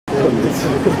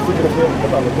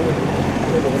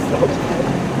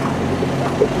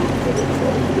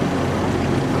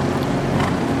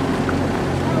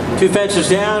Two fences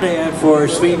down, and for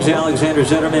Sweden's Alexander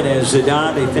Zetterman and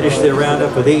Zidane, they finished their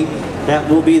roundup with 8. That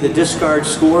will be the discard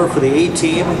score for the A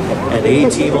team, and the A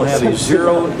team will have a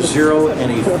 0, 0,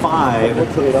 and a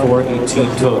 5 for a team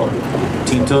total.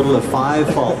 Team total of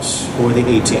 5 faults for the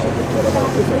A team.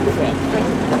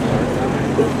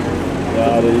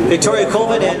 Victoria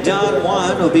Coleman and Don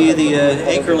Juan will be the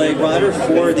anchor leg rider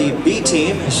for the B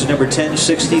team. This is number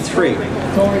 1063.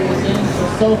 Victoria is in for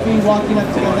Sophie, walking up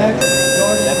to the next.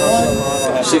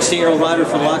 16-year-old rider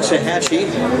from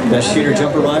Loxahatchee, best junior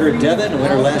jumper rider Devin,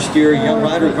 winner last year Young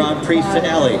Rider Grand Prix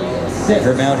finale. And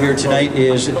her mount here tonight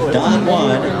is Don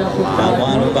Juan. Don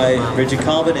Juan owned by Bridget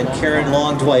Colvin and Karen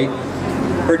Long Dwight.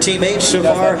 Her teammates so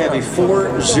far have a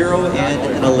 4, 0, and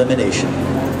an elimination.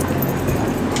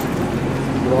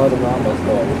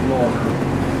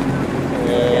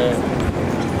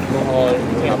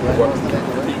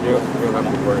 You don't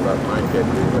have to worry about my kids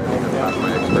about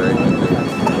my experience.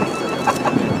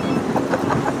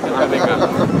 I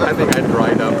think I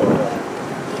dried up.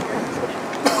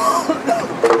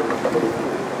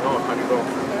 Oh, how do you go?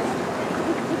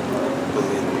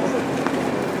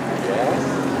 Yes.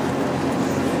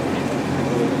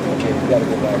 Okay, you gotta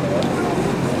go back now.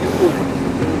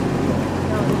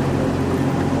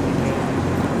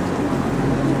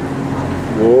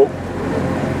 Whoa.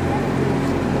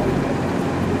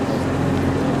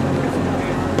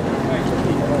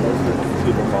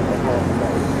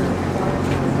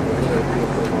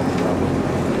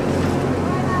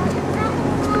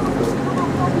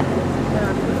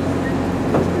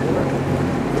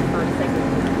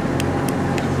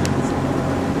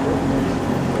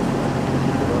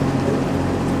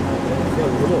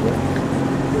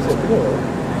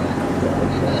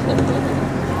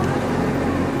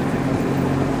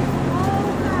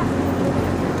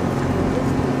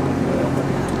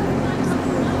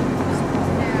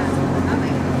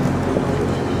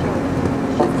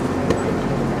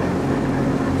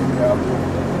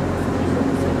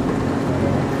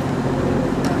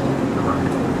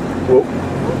 Whoop,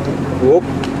 whoop,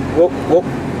 whoop, whoop.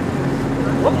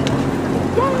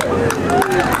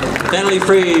 Penalty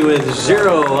free with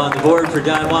 0 on the board for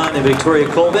Don Juan and Victoria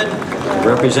Colvin,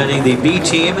 representing the B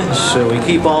team. So we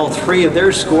keep all 3 of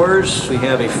their scores. We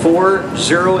have a 4,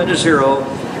 0, and a 0,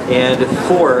 and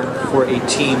 4 for a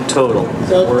team total.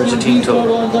 So or as a team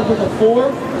total. Ends up with a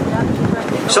 4.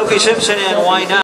 Sophie Simpson and Why Not?